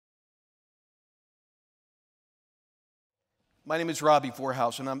My name is Robbie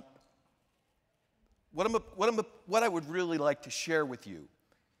Vorhaus, and what I would really like to share with you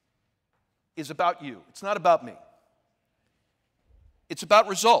is about you. It's not about me. It's about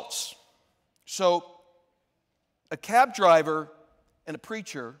results. So, a cab driver and a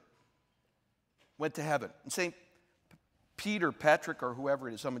preacher went to heaven. And St. Peter, Patrick, or whoever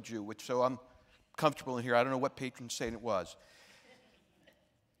it is, I'm a Jew, so I'm comfortable in here. I don't know what patron saint it was.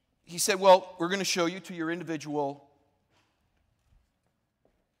 He said, well, we're going to show you to your individual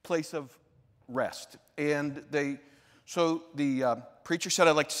place of rest. And the preacher said,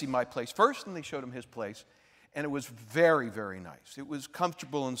 I'd like to see my place first, and they showed him his place. And it was very, very nice. It was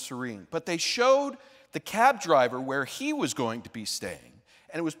comfortable and serene. But they showed the cab driver where he was going to be staying,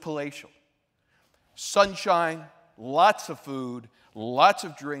 and it was palatial. Sunshine, lots of food, lots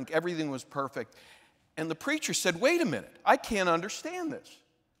of drink, everything was perfect. And the preacher said, wait a minute, I can't understand this.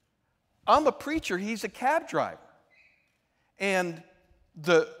 I'm a preacher, he's a cab driver. And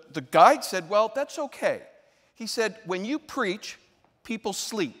the guide said, well, that's okay. He said, when you preach, people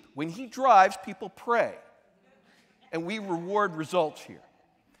sleep. When he drives, people pray. And we reward results here.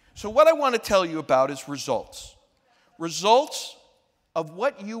 So what I want to tell you about is results. Results of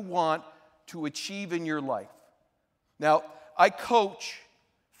what you want to achieve in your life. Now, I coach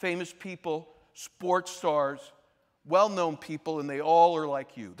famous people, sports stars, well-known people, and they all are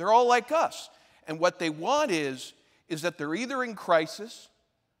like you. They're all like us. And what they want is that they're either in crisis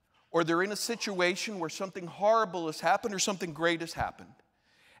or they're in a situation where something horrible has happened or something great has happened.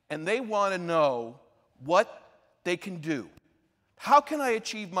 And they want to know what they can do. How can I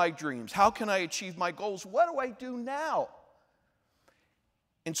achieve my dreams? How can I achieve my goals? What do I do now?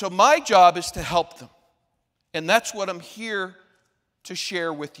 And so my job is to help them. And that's what I'm here to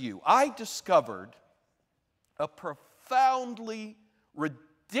share with you. I discovered a profoundly,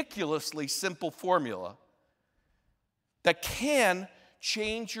 ridiculously simple formula that can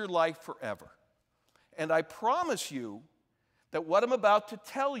change your life forever. And I promise you that what I'm about to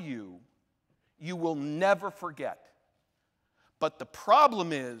tell you, you will never forget. But the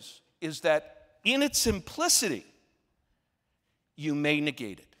problem is that in its simplicity, you may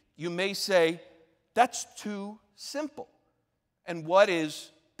negate it. You may say, that's too simple. And what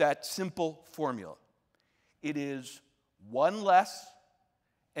is that simple formula? It is one less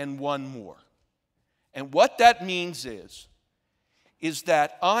and one more. And what that means is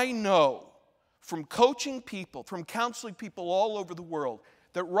that I know from coaching people, from counseling people all over the world,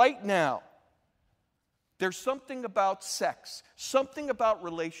 that right now, there's something about sex, something about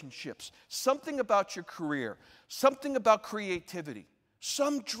relationships, something about your career, something about creativity,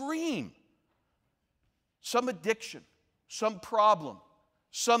 some dream, some addiction, some problem,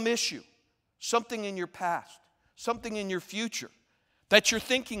 some issue, something in your past, something in your future that you're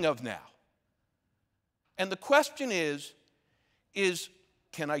thinking of now. And the question is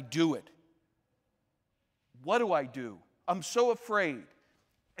can I do it? What do I do? I'm so afraid.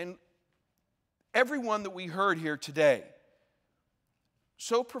 And everyone that we heard here today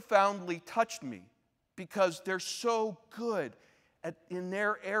so profoundly touched me because they're so good in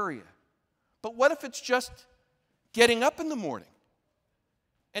their area. But what if it's just getting up in the morning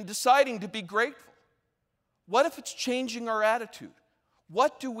and deciding to be grateful? What if it's changing our attitude?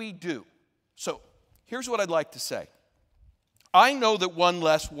 What do we do? So here's what I'd like to say. I know that one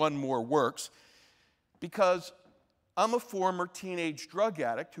less, one more works because I'm a former teenage drug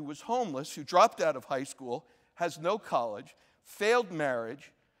addict who was homeless, who dropped out of high school, has no college, failed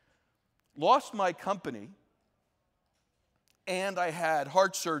marriage, lost my company, and I had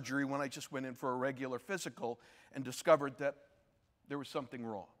heart surgery when I just went in for a regular physical and discovered that there was something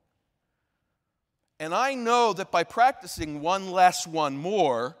wrong. And I know that by practicing one less, one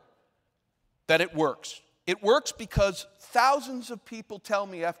more, that it works. It works because thousands of people tell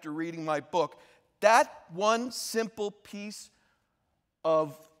me after reading my book, that one simple piece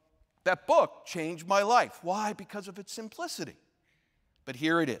of that book changed my life. Why? Because of its simplicity. But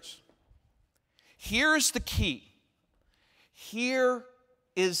here it is. Here's the key. Here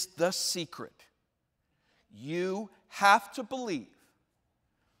is the secret. You have to believe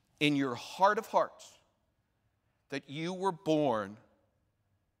in your heart of hearts that you were born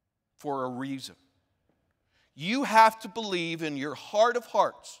for a reason. You have to believe in your heart of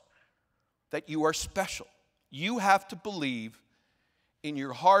hearts that you are special. You have to believe in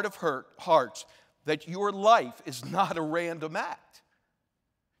your heart of hearts that your life is not a random act.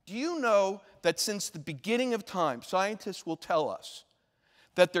 Do you know that since the beginning of time, scientists will tell us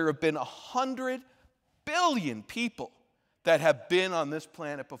that there have been 100 billion people that have been on this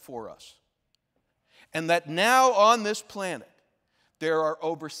planet before us? And that now on this planet, there are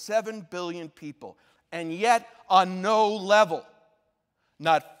over 7 billion people. And yet, on no level,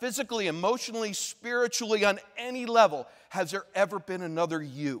 not physically, emotionally, spiritually, on any level, has there ever been another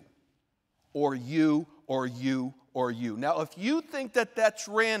you, or you, or you, or you. Now, if you think that that's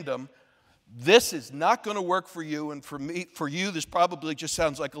random, this is not going to work for you, and for you, this probably just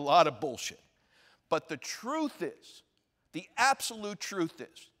sounds like a lot of bullshit. But the truth is, the absolute truth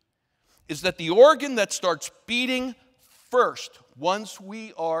is that the organ that starts beating first, once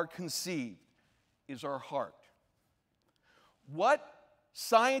we are conceived, is our heart. What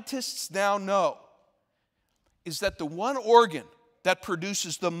scientists now know is that the one organ that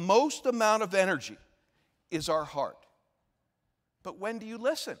produces the most amount of energy is our heart. But when do you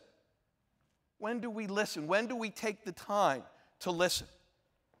listen? When do we listen? When do we take the time to listen?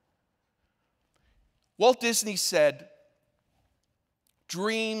 Walt Disney said,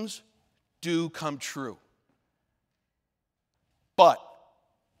 dreams do come true. But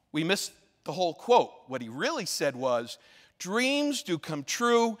we missed the whole quote. What he really said was, dreams do come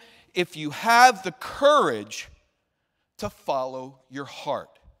true if you have the courage to follow your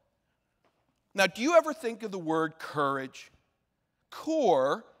heart. Now, do you ever think of the word courage?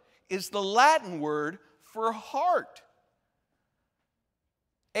 Cor is the Latin word for heart.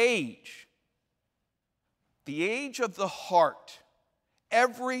 Age. The age of the heart.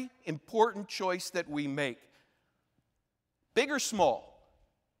 Every important choice that we make, big or small,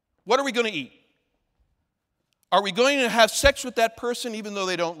 what are we going to eat? Are we going to have sex with that person even though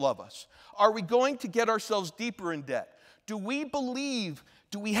they don't love us? Are we going to get ourselves deeper in debt? Do we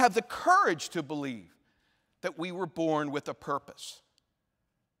have the courage to believe that we were born with a purpose?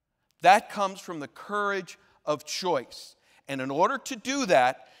 That comes from the courage of choice. And in order to do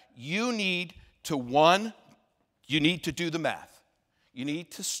that, you need to do the math. You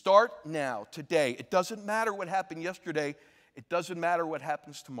need to start now, today. It doesn't matter what happened yesterday. It doesn't matter what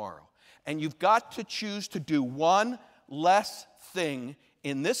happens tomorrow. And you've got to choose to do one less thing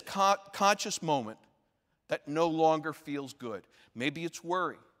in this conscious moment that no longer feels good. Maybe it's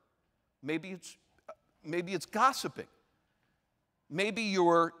worry. Maybe it's gossiping. Maybe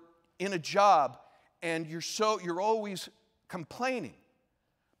you're in a job and you're always complaining.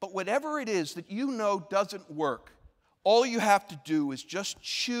 But whatever it is that you know doesn't work, all you have to do is just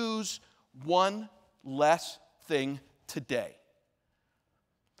choose one less thing today.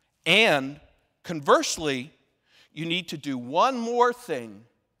 And conversely, you need to do one more thing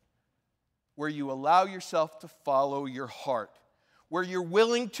where you allow yourself to follow your heart, where you're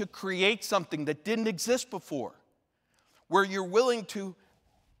willing to create something that didn't exist before, where you're willing to,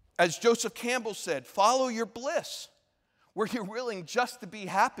 as Joseph Campbell said, follow your bliss, where you're willing just to be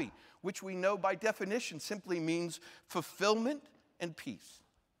happy, which we know by definition simply means fulfillment and peace.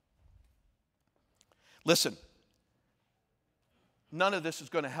 Listen, none of this is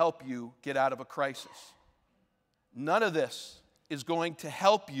going to help you get out of a crisis. None of this is going to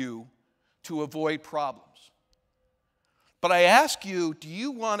help you to avoid problems. But I ask you, do you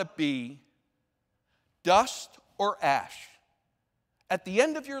want to be dust or ash? At the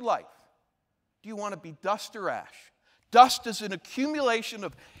end of your life, do you want to be dust or ash? Dust is an accumulation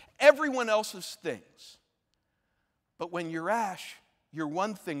of everyone else's things. But when you're ash, you're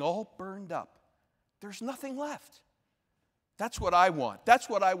one thing all burned up. There's nothing left. That's what I want. That's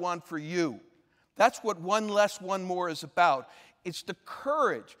what I want for you. That's what one less, one more is about. It's the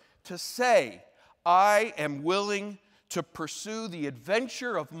courage to say, I am willing to pursue the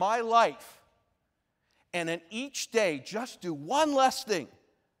adventure of my life. And in each day, just do one less thing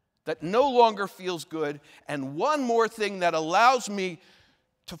that no longer feels good and one more thing that allows me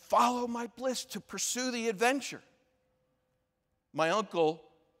to follow my bliss, to pursue the adventure. My uncle,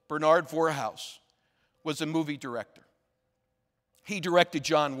 Bernard Vorhaus, was a movie director. He directed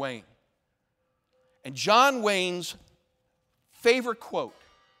John Wayne. And John Wayne's favorite quote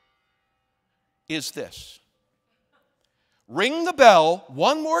is this: ring the bell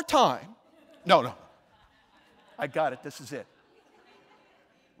one more time. No. I got it. This is it.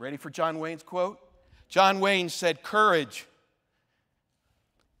 Ready for John Wayne's quote? John Wayne said, courage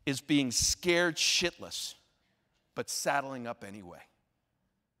is being scared shitless, but saddling up anyway.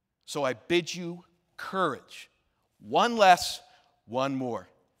 So I bid you courage. One less, one more.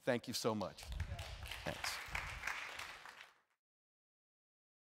 Thank you so much.